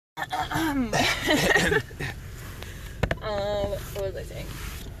What was I saying?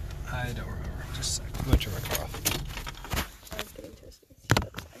 I don't remember. Just a sec. I'm gonna turn my car off. I was getting to a sneeze.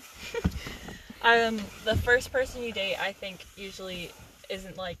 That's fine. The first person you date, I think, usually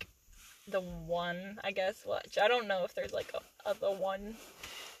isn't, like, the one, I guess. Which I don't know if there's, like, the one.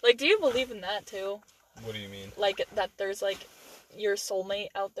 Like, do you believe in that, too? What do you mean? Like, that there's, like, your soulmate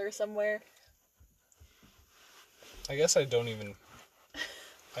out there somewhere? I guess I don't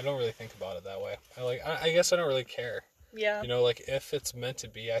really think about it that way. I guess I don't really care. Yeah. You know, like, if it's meant to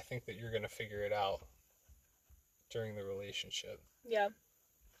be, I think that you're going to figure it out during the relationship. Yeah.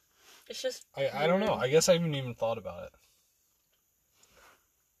 It's just... I don't know. I guess I haven't even thought about it.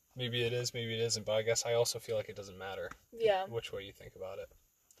 Maybe it is, maybe it isn't, but I guess I also feel like it doesn't matter. Yeah. Which way you think about it.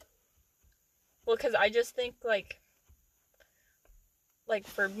 Well, because I just think, like,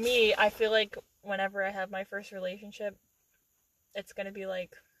 for me, I feel like whenever I have my first relationship, it's going to be,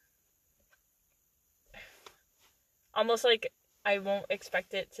 like, almost like I won't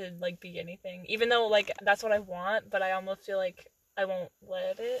expect it to, like, be anything. Even though, like, that's what I want, but I almost feel like I won't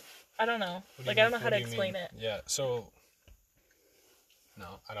let it. I don't know. Like, I don't know how to explain it. Yeah, so...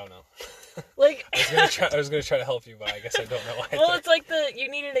 No, I don't know. Like... I was gonna try to help you, but I guess I don't know either. Well, it's like you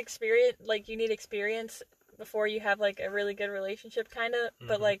need experience before you have, like, a really good relationship, kind of. Mm-hmm.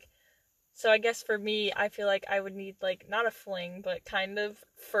 But, like, so I guess for me, I feel like I would need, like, not a fling, but kind of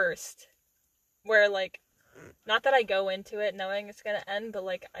first. Where, like, not that I go into it knowing it's gonna end, but,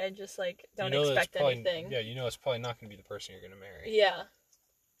 like, I just, like, don't expect anything. Yeah, you know it's probably not gonna be the person you're gonna marry. Yeah.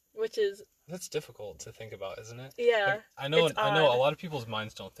 Which is... That's difficult to think about, isn't it? Yeah. Like, I know a lot of people's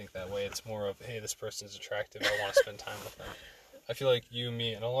minds don't think that way. It's more of, hey, this person is attractive, I want to spend time with them. I feel like you,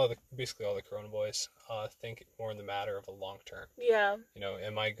 me, and basically all the Corona boys think more in the matter of a long term. Yeah. You know,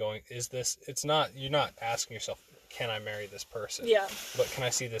 you're not asking yourself, can I marry this person? Yeah. But can I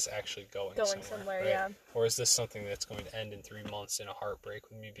see this actually going somewhere, right? Yeah. Or is this something that's going to end in 3 months in a heartbreak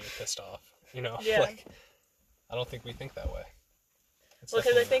with me being pissed off? You know? Yeah. Like, I don't think we think that way. Well,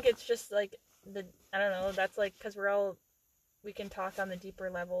 because I think it's just, like, I don't know, that's, like, because we can talk on the deeper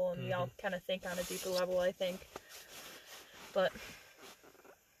level, and we all kind of think on a deeper level, I think. But,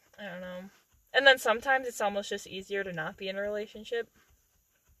 I don't know. And then sometimes it's almost just easier to not be in a relationship.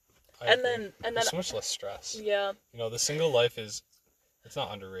 And then there's so much less stress. Yeah. You know, the single life it's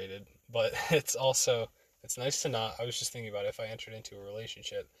not underrated, but it's nice to not, I was just thinking about it, if I entered into a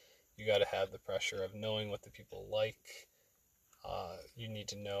relationship, you got to have the pressure of knowing what the people like. You need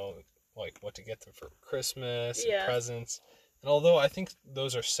to know, like, what to get them for Christmas, and presents. And although I think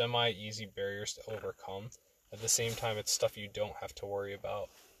those are semi-easy barriers to overcome, at the same time, it's stuff you don't have to worry about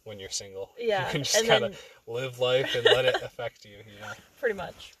when you're single. Yeah. You can just kind of live life and let it affect you, you know? Pretty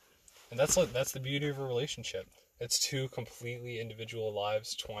much. And that's the beauty of a relationship. It's two completely individual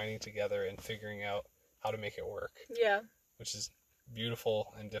lives twining together and figuring out how to make it work. Yeah. Which is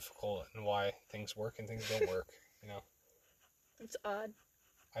beautiful and difficult, and why things work and things don't work, you know? It's odd.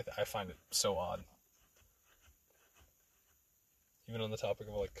 I find it so odd. Even on the topic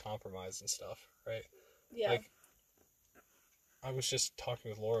of, like, compromise and stuff, right? Yeah. Like, I was just talking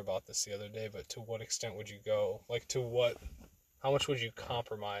with Laura about this the other day, but to what extent would you go? Like, how much would you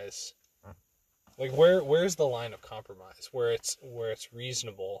compromise? Like, where's the line of compromise? Where it's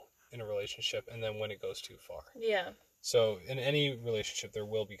reasonable in a relationship, and then when it goes too far. Yeah. So, in any relationship, there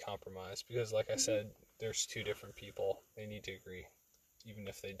will be compromise, because, like I said, there's two different people. They need to agree. Even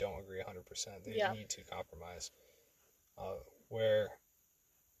if they don't agree 100%, they need to compromise. Where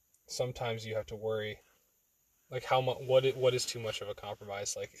sometimes you have to worry, like, what is too much of a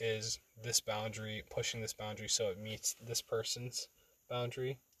compromise? Like, is pushing this boundary so it meets this person's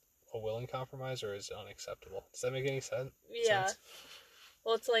boundary a willing compromise, or is it unacceptable? Does that make any sense? Yeah.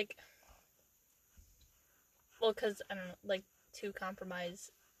 Well, it's like, because, I don't know, like, to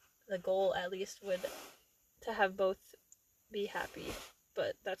compromise, the goal at least would to have both be happy,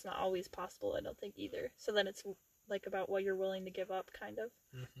 but that's not always possible, I don't think, either. So then it's, like, about what you're willing to give up, kind of.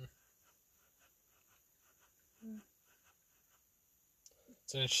 Mm-hmm.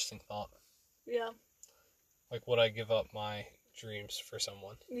 It's an interesting thought. Yeah. Like, would I give up my dreams for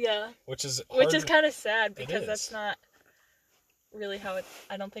someone? Yeah. Which is kind of sad, because that's not really how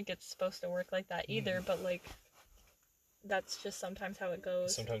I don't think it's supposed to work like that either, but, like, that's just sometimes how it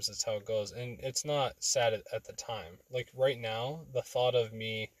goes. Sometimes it's how it goes, and it's not sad at the time. Like, right now, the thought of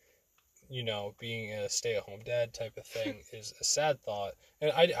me, you know, being a stay-at-home dad type of thing is a sad thought.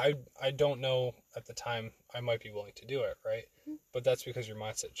 And I don't know at the time I might be willing to do it, right? But that's because your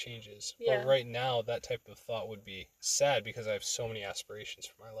mindset changes. Yeah. But right now, that type of thought would be sad, because I have so many aspirations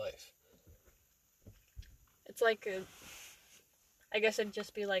for my life. It's like I guess it'd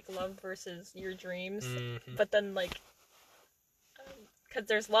just be like love versus your dreams. Mm-hmm. But then like, because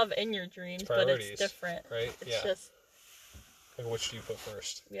there's love in your dreams, but it's different. Right? It's just. Like, which do you put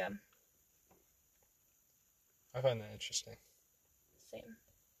first? Yeah. I find that interesting. Same.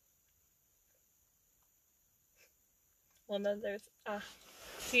 Well, then there's.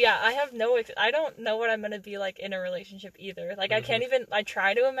 So yeah, I have I don't know what I'm gonna be like in a relationship either. Like, I can't even. I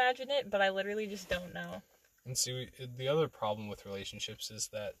try to imagine it, but I literally just don't know. And see, the other problem with relationships is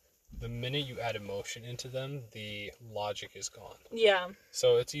that the minute you add emotion into them, the logic is gone. Yeah.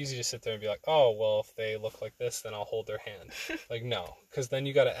 So it's easy to sit there and be like, oh, well, if they look like this, then I'll hold their hand. Like, no. Because then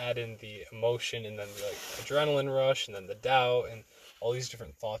you got to add in the emotion and then the like, adrenaline rush and then the doubt and all these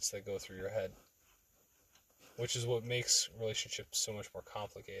different thoughts that go through your head. Which is what makes relationships so much more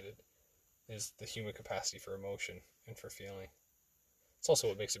complicated, is the human capacity for emotion and for feeling. It's also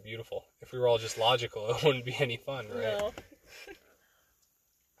what makes it beautiful. If we were all just logical, it wouldn't be any fun, right? No.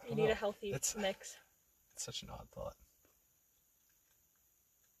 You need a healthy mix. It's such an odd thought.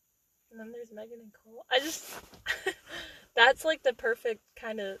 And then there's Megan and Cole. That's like the perfect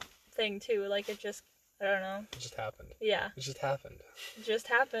kind of thing too. Like it just, I don't know. It just happened. Yeah. It just happened. Just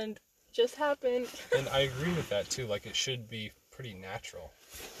happened. Just happened. And I agree with that too. Like it should be pretty natural.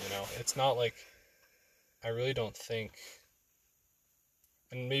 You know, it's not like, I really don't think,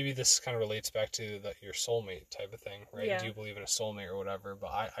 and maybe this kind of relates back to your soulmate type of thing, right? Yeah. Do you believe in a soulmate or whatever?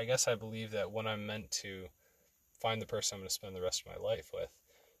 But I guess I believe that when I'm meant to find the person I'm going to spend the rest of my life with,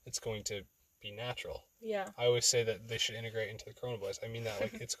 it's going to be natural. Yeah. I always say that they should integrate into the Corona Boys. I mean that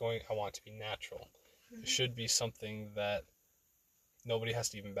like I want it to be natural. It should be something that nobody has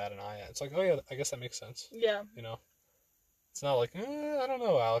to even bat an eye at. It's like, oh yeah, I guess that makes sense. Yeah. You know? It's not like, I don't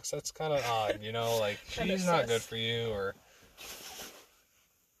know, Alex, that's kind of odd, you know? Like, she's not good for you, or...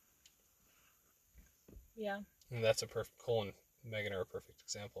 Yeah. And that's Cole and Megan are a perfect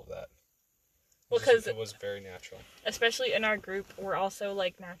example of that. Well, because it was very natural. Especially in our group, we're also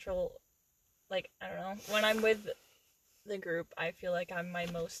like natural. Like, I don't know. When I'm with the group, I feel like I'm my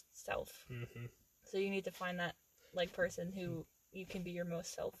most self. Mm-hmm. So you need to find that like person who you can be your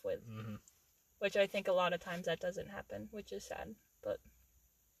most self with. Mm-hmm. Which I think a lot of times that doesn't happen, which is sad. But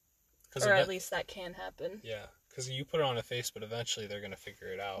or at least that can happen. Yeah, because you put it on a face, but eventually they're going to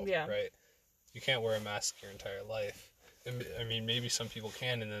figure it out, right? You can't wear a mask your entire life. I mean, maybe some people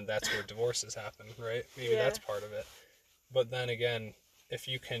can, and then that's where divorces happen, right? Maybe that's part of it. But then again, if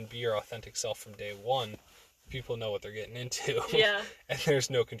you can be your authentic self from day one, people know what they're getting into. Yeah. And there's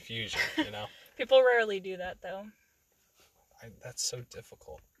no confusion, you know? People rarely do that, though. That's so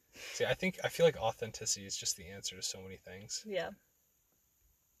difficult. See, I feel like authenticity is just the answer to so many things. Yeah.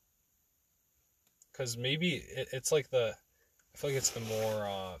 Because maybe it's like I feel like it's the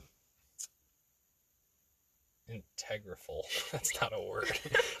more... integriful. That's not a word.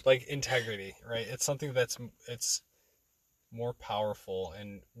 Like integrity, right? It's something it's more powerful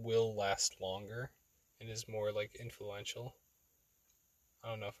and will last longer and is more like influential. I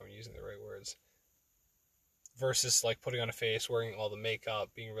don't know if I'm using the right words. Versus like putting on a face, wearing all the makeup,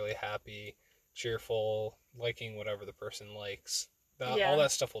 being really happy, cheerful, liking whatever the person likes. All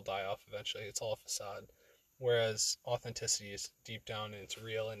that stuff will die off eventually. It's all a facade. Whereas authenticity is deep down and it's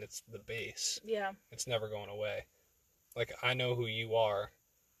real and it's the base. Yeah. It's never going away. Like, I know who you are.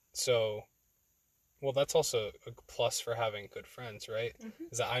 So, well, that's also a plus for having good friends, right? Mm-hmm.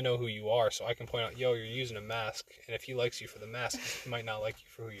 Is that I know who you are, so I can point out, yo, you're using a mask. And if he likes you for the mask, he might not like you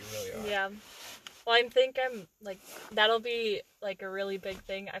for who you really are. Yeah. Well, I'm like, that'll be like a really big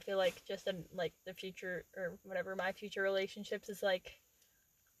thing. I feel like just in like the future or whatever, my future relationships is like,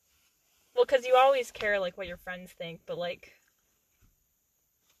 well, because you always care, like, what your friends think, but, like,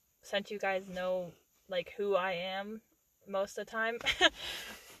 since you guys know, like, who I am most of the time,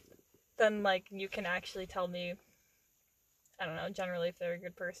 then, like, you can actually tell me, I don't know, generally if they're a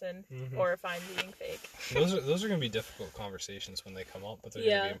good person, or if I'm being fake. Those are going to be difficult conversations when they come up, but they're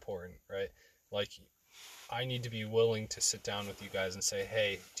going to be important, right? Like, I need to be willing to sit down with you guys and say,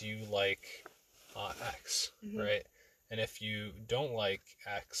 hey, do you like X, right? And if you don't like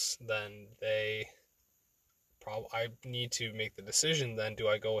X, then I need to make the decision then, do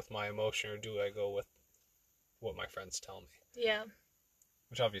I go with my emotion or do I go with what my friends tell me? Yeah.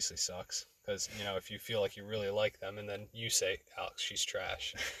 Which obviously sucks, because, you know, if you feel like you really like them and then you say, Alex, she's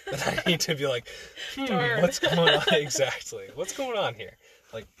trash, then I need to be like, what's going on? Exactly. What's going on here?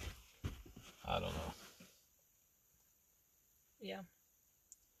 Like, I don't know. Yeah.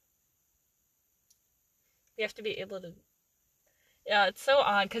 You have to be able to... Yeah, it's so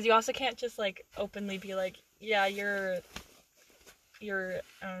odd, because you also can't just, like, openly be like, yeah, your, I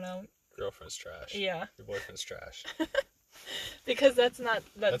don't know... Girlfriend's trash. Yeah. Your boyfriend's trash. Because that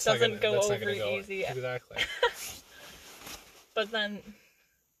doesn't go over easy. Exactly. But then,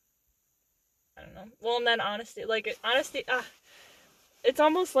 I don't know. Well, and then honesty, it's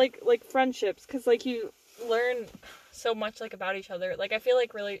almost like friendships, because like you learn so much like about each other. Like I feel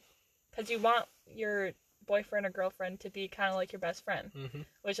like really, because you want your boyfriend or girlfriend to be kind of like your best friend,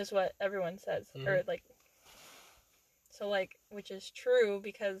 which is what everyone says, or like. So like, which is true,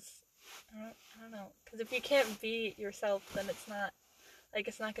 because I don't know, because if you can't be yourself, then it's not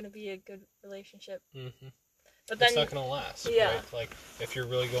going to be a good relationship. But then it's not going to last. Yeah. Right? Like if you're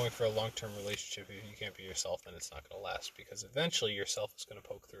really going for a long-term relationship, if you can't be yourself, then it's not going to last, because eventually yourself is going to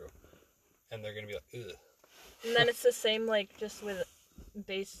poke through, and they're going to be like, ugh. And then it's the same like just with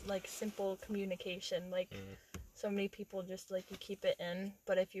simple communication. Like so many people just like you keep it in,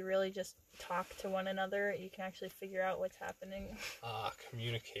 but if you really just talk to one another, you can actually figure out what's happening.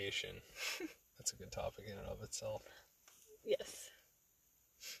 Communication. That's a good topic in and of itself. Yes.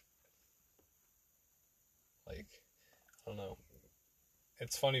 Like, I don't know.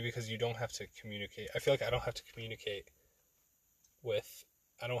 It's funny because you don't have to communicate. I feel like I don't have to communicate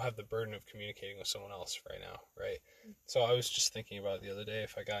I don't have the burden of communicating with someone else right now, right? So I was just thinking about it the other day.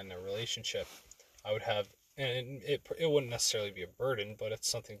 If I got in a relationship, I would have, and it wouldn't necessarily be a burden, but it's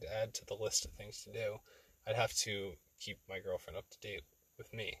something to add to the list of things to do. I'd have to keep my girlfriend up to date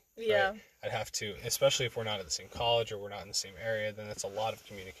with me. Yeah. Right? I'd have to, especially if we're not at the same college or we're not in the same area, then it's a lot of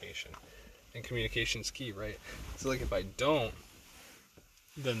communication. And communication's key, right? So like if I don't,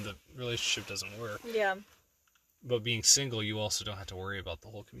 then the relationship doesn't work. Yeah. But being single, you also don't have to worry about the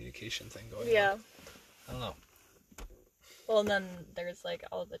whole communication thing going on. Yeah. I don't know. Well, and then there's like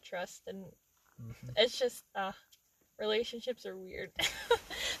all the trust, and it's just relationships are weird.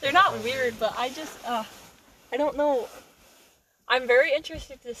 They're not weird, but I just I don't know. I'm very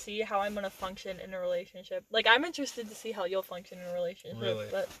interested to see how I'm gonna function in a relationship. Like I'm interested to see how you'll function in a relationship. Really?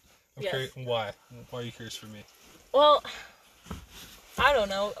 But I'm curious. Why? Why are you curious for me? Well, I don't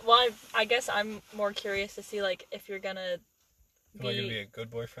know. Well, I guess I'm more curious to see like if you're gonna Am I gonna be a good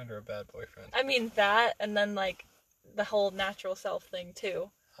boyfriend or a bad boyfriend? I mean that, and then like the whole natural self thing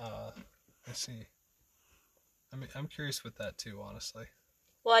too. I see. I mean, I'm curious with that too, honestly.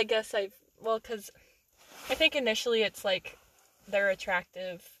 Well, I guess because I think initially it's like they're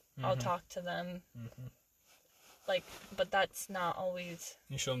attractive. I'll talk to them. Like, but that's not always.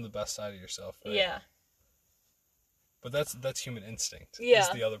 You show them the best side of yourself, right? Yeah. But that's human instinct. Yeah. Is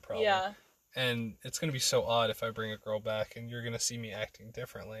the other problem. Yeah. And it's gonna be so odd if I bring a girl back and you're gonna see me acting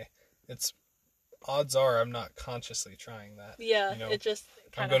differently. Odds are I'm not consciously trying that. Yeah. You know? It just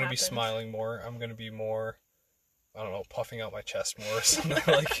kind of I'm gonna be smiling more. I'm gonna be more, I don't know, puffing out my chest more or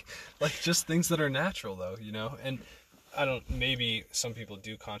something. like just things that are natural though, you know? And maybe some people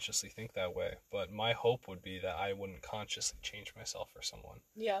do consciously think that way, but my hope would be that I wouldn't consciously change myself for someone.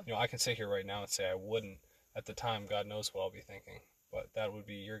 Yeah. You know, I can sit here right now and say I wouldn't. At the time, God knows what I'll be thinking. But that would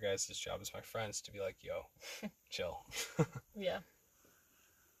be your guys' job as my friends to be like, yo, chill. Yeah.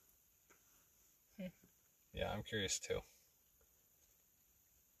 Yeah, I'm curious too.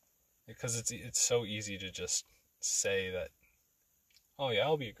 Because it's so easy to just say that, oh yeah,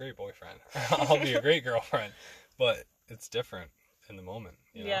 I'll be a great boyfriend. I'll be a great girlfriend. But it's different in the moment,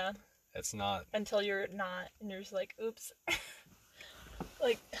 you know? Yeah. It's not. Until you're not, and you're just like, oops.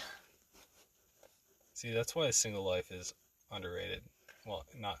 Like. See, that's why a single life is underrated. Well,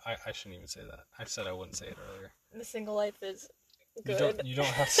 I shouldn't even say that. I said I wouldn't say it earlier. The single life is good. You don't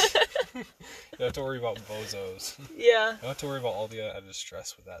have to. You don't have to worry about bozos. Yeah. You don't have to worry about all the added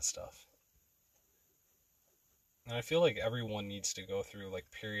stress with that stuff. And I feel like everyone needs to go through like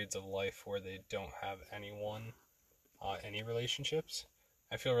periods of life where they don't have anyone, any relationships.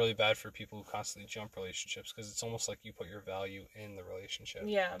 I feel really bad for people who constantly jump relationships because it's almost like you put your value in the relationship.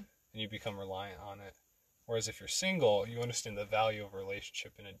 Yeah. And you become reliant on it. Whereas if you're single, you understand the value of a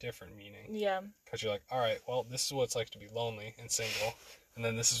relationship in a different meaning. Yeah. Because you're like, all right, well, this is what it's like to be lonely and single, and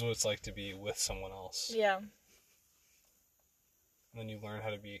then this is what it's like to be with someone else. Yeah. And then you learn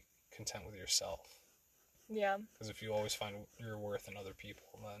how to be content with yourself. Yeah. Because if you always find your worth in other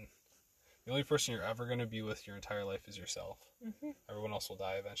people, then the only person you're ever going to be with your entire life is yourself. Everyone else will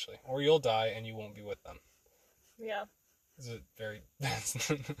die eventually. Or you'll die and you won't be with them. Yeah. It's a very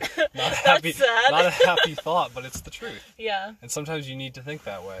not a happy thought, but it's the truth. Yeah. And sometimes you need to think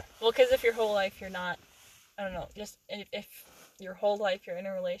that way. Well, because if your whole life you're not, I don't know, just if your whole life you're in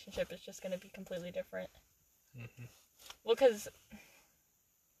a relationship, it's just going to be completely different. Well, because,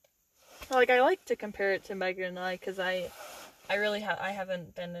 like, I like to compare it to Megan and I, because I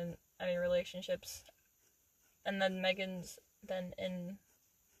haven't been in any relationships, and then Megan's been in,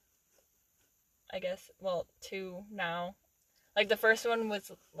 I guess, well, 2 now. Like, the first one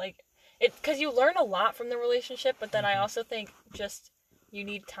was, like, because you learn a lot from the relationship, but then I also think just you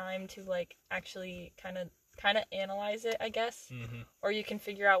need time to, like, actually kind of analyze it, I guess. Mm-hmm. Or you can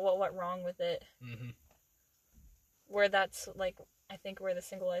figure out what went wrong with it. Mm-hmm. Where that's, like, I think where the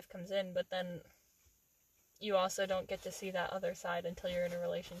single life comes in, but then you also don't get to see that other side until you're in a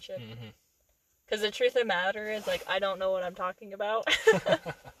relationship. Because the truth of the matter is, like, I don't know what I'm talking about.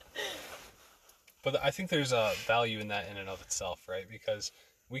 But I think there's a value in that in and of itself, right? Because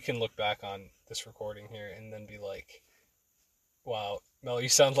we can look back on this recording here and then be like, wow, Mel, you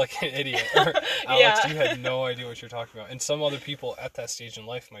sound like an idiot. Or, Alex, you had no idea what you're talking about. And some other people at that stage in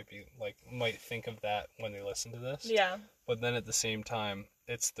life might think of that when they listen to this. Yeah. But then at the same time,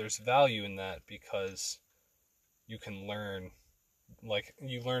 there's value in that because you can learn, like,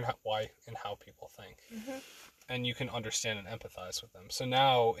 you learn why and how people think. Mm-hmm. And you can understand and empathize with them. So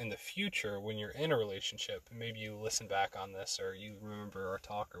now, in the future, when you're in a relationship, maybe you listen back on this, or you remember our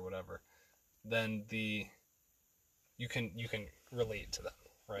talk, or whatever, then you can relate to them,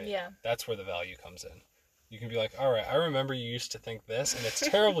 right? Yeah. That's where the value comes in. You can be like, all right, I remember you used to think this, and it's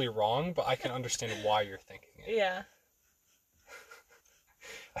terribly wrong, but I can understand why you're thinking it. Yeah.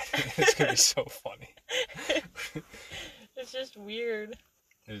 I think it's going to be so funny. It's just weird.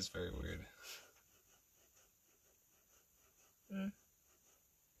 It is very weird.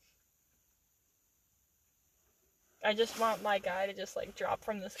 I just want my guy to just, like, drop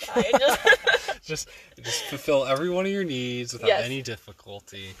from the sky and just fulfill every one of your needs without any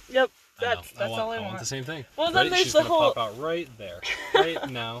difficulty. Yep, that's all I want. I want the same thing. Well, then there's She's the gonna whole... pop out right there, right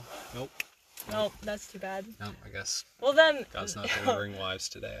now. Nope, that's too bad. Nope, I guess. Well, then... God's not delivering wives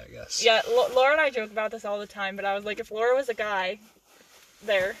today, I guess. Yeah, Laura and I joke about this all the time, but I was like, if Laura was a guy,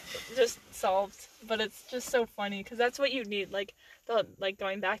 there, just solved. But it's just so funny, because that's what you need. Like,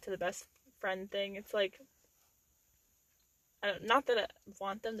 going back to the best friend thing, it's like... not that I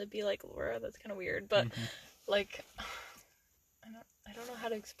want them to be like Laura, that's kind of weird, but, like... I don't know how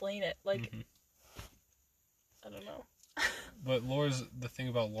to explain it. Like, I don't know. But the thing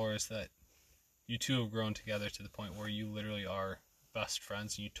about Laura is that you two have grown together to the point where you literally are best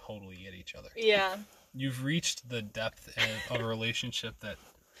friends and you totally get each other. Yeah. You've reached the depth of a relationship that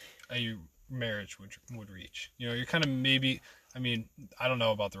a marriage would reach. You know, you're kind of maybe, I mean, I don't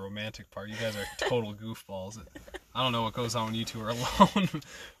know about the romantic part. You guys are total goofballs. I don't know what goes on when you two are alone.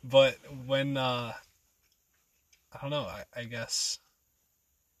 But when, I don't know, I guess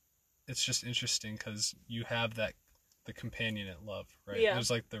it's just interesting because you have the companionate love, right? Yeah.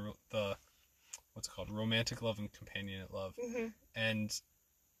 There's like the what's it called, romantic love and companionate love. And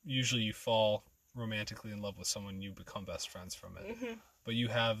usually you fall romantically in love with someone, you become best friends from it. But you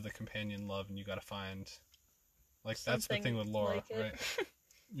have the companion love, and you got to find, like, that's the thing with Laura, like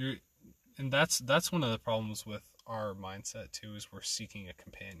right? And that's one of the problems with our mindset too, is we're seeking a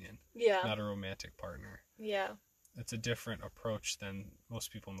companion, not a romantic partner. Yeah. It's a different approach than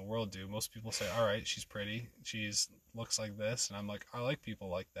most people in the world do. Most people say, all right, she's pretty, looks like this, and I'm like, I like people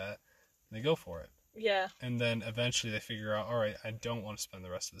like that, and they go for it. Yeah. And then eventually they figure out, all right, I don't want to spend the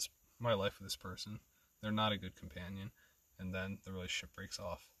rest of my life with this person. They're not a good companion. And then the relationship breaks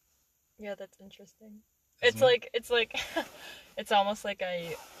off. Yeah, that's interesting. It's like it's almost like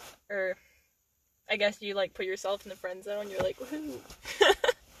I guess you, like, put yourself in the friend zone, you're like, woohoo.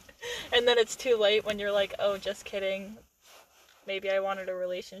 And then it's too late when you're like, oh, just kidding. Maybe I wanted a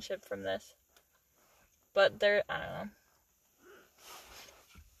relationship from this. But I don't know.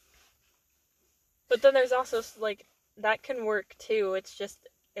 But then there's also, like, that can work too. It's just,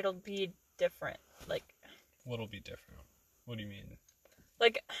 it'll be different. Like... What'll be different? What do you mean?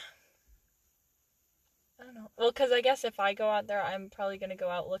 Like... I don't know. Well, because I guess if I go out there, I'm probably going to go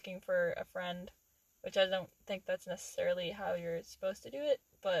out looking for a friend. Which I don't think that's necessarily how you're supposed to do it.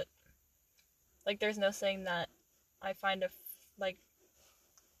 But, like, there's no saying that I find a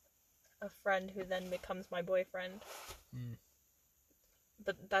friend who then becomes my boyfriend.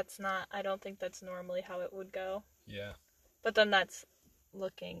 But that's not, I don't think that's normally how it would go. Yeah. But then that's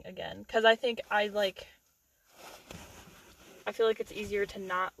looking again. Because I think I feel like it's easier to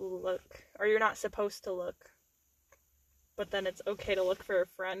not look. Or you're not supposed to look. But then it's okay to look for a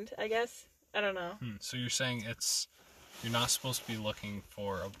friend, I guess. I don't know. So you're saying you're not supposed to be looking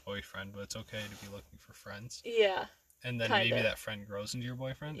for a boyfriend, but it's okay to be looking for friends? Yeah. And then kinda. Maybe that friend grows into your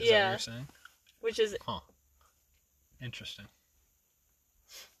boyfriend? Is that what you're saying? Which is... Huh. Interesting.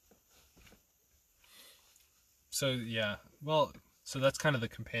 So, yeah. Well, so that's kind of the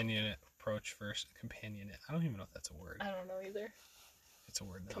companionate approach versus companionate. I don't even know if that's a word. I don't know either. It's a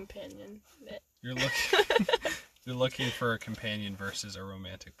word, though. Companionate. You're looking for a companion versus a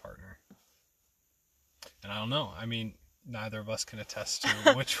romantic partner. And I don't know. I mean, neither of us can attest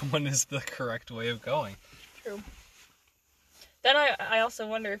to which one is the correct way of going. True. Then I also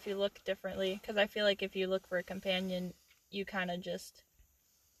wonder if you look differently, because I feel like if you look for a companion, you kind of just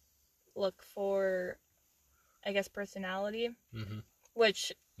look for, I guess, personality, mm-hmm.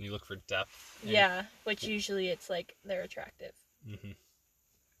 which... You look for depth. Yeah, which usually it's like they're attractive. Mm-hmm.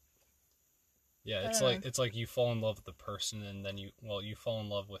 Yeah, it's like you fall in love with the person, and then you fall in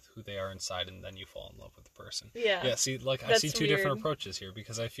love with who they are inside, and then you fall in love with the person. Yeah. Yeah, see, like, I see two different approaches here,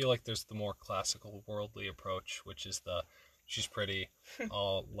 because I feel like there's the more classical, worldly approach, which is she's pretty,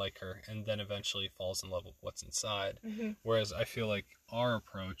 I'll like her, and then eventually falls in love with what's inside. Mm-hmm. Whereas I feel like our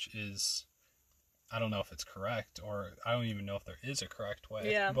approach is, I don't know if it's correct, or I don't even know if there is a correct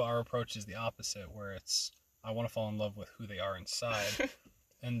way, but our approach is the opposite, where it's, I want to fall in love with who they are inside,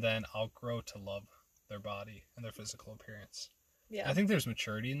 and then I'll grow to love their body and their physical appearance. Yeah. I think there's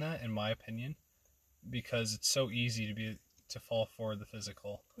maturity in that, in my opinion, because it's so easy to fall for the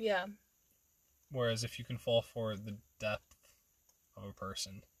physical. Yeah. Whereas if you can fall for the depth of a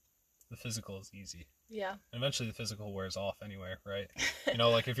person, the physical is easy. Yeah. And eventually the physical wears off anyway, right? You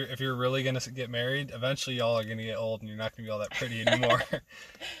know, like if you're really going to get married, eventually y'all are going to get old and you're not going to be all that pretty anymore.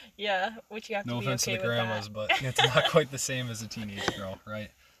 Yeah, which you have to be okay with. No offense to the grandmas, but it's not quite the same as a teenage girl, right?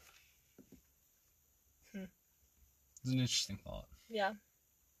 It's an interesting thought. Yeah.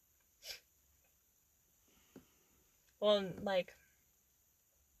 Well, like,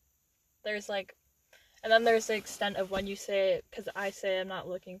 there's like, and then there's the extent of when you say it, because I say I'm not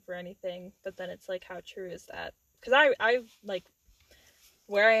looking for anything, but then it's like, how true is that? Because I like,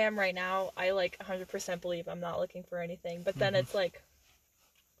 where I am right now, I like 100% believe I'm not looking for anything, but then it's like...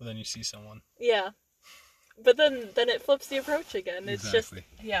 But then you see someone. Yeah. But then it flips the approach again. It's exactly.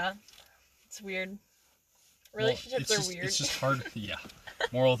 Just, yeah, it's weird. Relationships are weird. It's just hard, yeah.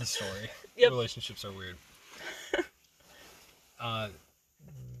 Moral of the story. Yep. Relationships are weird.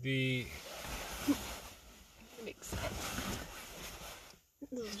 Makes sense.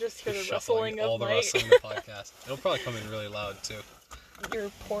 This is just hear the rustling of all the my... rustling of the podcast. It'll probably come in really loud too. Your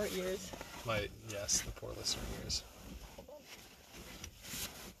poor ears. Yes, the poor listener ears. Hold on.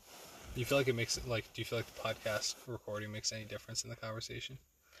 Do you feel like it makes do you feel like the podcast recording makes any difference in the conversation?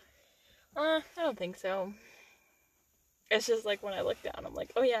 I don't think so. It's just like when I look down, I'm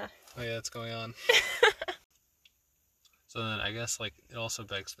like, oh yeah. Oh yeah, it's going on. So then I guess like it also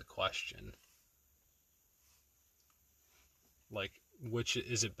begs the question, like, which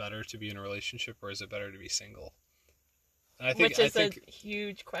is it better to be in a relationship or is it better to be single? And I think a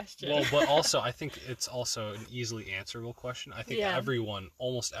huge question. Well, but also I think it's also an easily answerable question. I think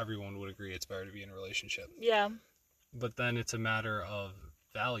almost everyone would agree it's better to be in a relationship. Yeah. But then it's a matter of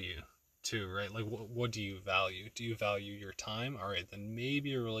value too, right? Like, what do you value? Do you value your time? All right, then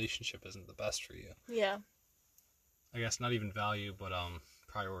maybe a relationship isn't the best for you. Yeah. I guess not even value, but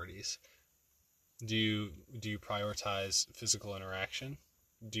priorities. Do you prioritize physical interaction?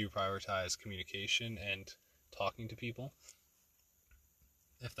 Do you prioritize communication and talking to people?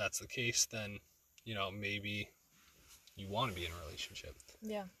 If that's the case, then, you know, maybe you want to be in a relationship.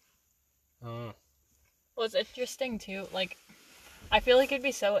 Yeah. Well, it's interesting too. Like, I feel like it'd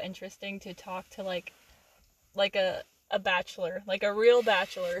be so interesting to talk to like a bachelor, like a real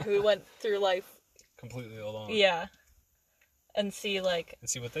bachelor who went through life completely alone. Yeah. And see what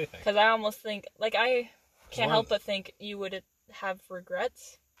they think. Because I almost think, like, I can't help but think you would have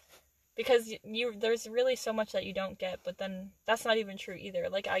regrets. Because there's really so much that you don't get, but then that's not even true either.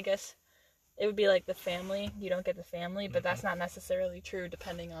 Like, I guess it would be like the family. You don't get the family, but that's not necessarily true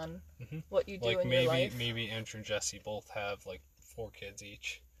depending on what you do in your life. Maybe Andrew and Jesse both have, like, 4 kids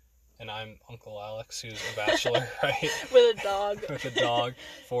each. And I'm Uncle Alex, who's a bachelor, right? With a dog. With a dog.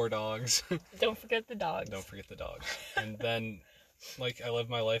 4 dogs. Don't forget the dogs. Don't forget the dogs. And then, like, I live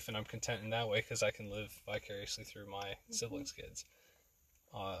my life and I'm content in that way because I can live vicariously through my siblings' kids.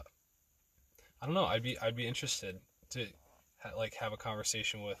 I don't know. I'd be interested to have a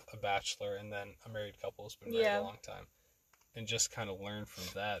conversation with a bachelor and then a married couple who's been married a long time, and just kind of learn from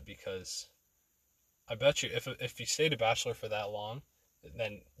that, because I bet you if you stayed a bachelor for that long,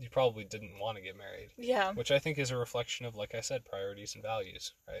 then you probably didn't want to get married. Yeah. Which I think is a reflection of, like I said, priorities and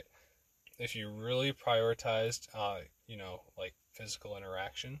values, right? If you really prioritized, like physical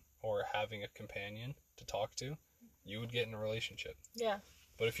interaction or having a companion to talk to, you would get in a relationship. Yeah.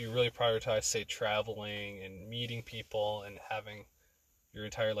 But if you really prioritize, say, traveling and meeting people and having your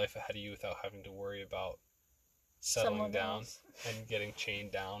entire life ahead of you without having to worry about settling down and getting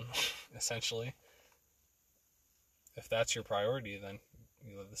chained down, essentially, if that's your priority, then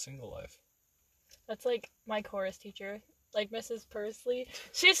you live the single life. That's like my chorus teacher. like Mrs. Pursley.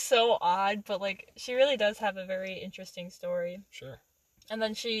 She's so odd, but like she really does have a very interesting story. Sure. And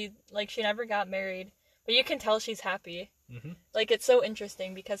then she never got married, but you can tell she's happy. Mm-hmm. Like it's so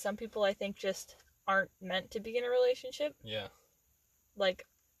interesting because some people I think just aren't meant to be in a relationship. Yeah. Like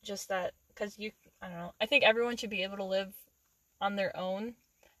just that because I don't know. I think everyone should be able to live on their own.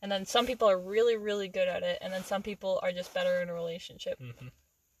 And then some people are really, really good at it, and then some people are just better in a relationship. Mm-hmm.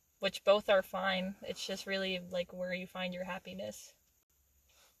 Which both are fine. It's just really like where you find your happiness.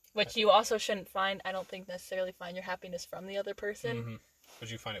 Which you also shouldn't find, I don't think necessarily find your happiness from the other person. Mm-hmm.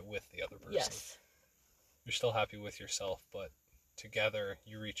 But you find it with the other person. Yes. You're still happy with yourself, but together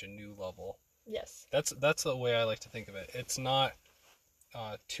you reach a new level. Yes. That's the way I like to think of it. It's not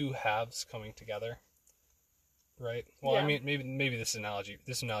two halves coming together. Right. Well, yeah. I mean, maybe this analogy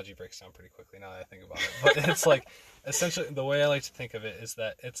breaks down pretty quickly now that I think about it. But it's like essentially the way I like to think of it is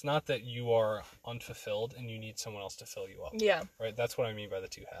that it's not that you are unfulfilled and you need someone else to fill you up. Yeah. Right. That's what I mean by the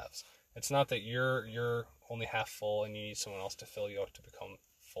two halves. It's not that you're only half full and you need someone else to fill you up to become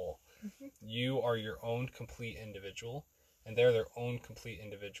full. Mm-hmm. You are your own complete individual, and they're their own complete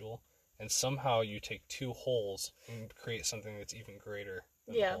individual, and somehow you take two wholes and create something that's even greater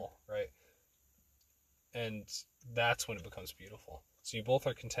than the whole. Right. And that's when it becomes beautiful. So you both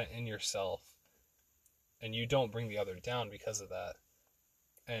are content in yourself, and you don't bring the other down because of that.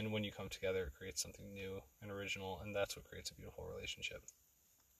 And when you come together, it creates something new and original, and that's what creates a beautiful relationship.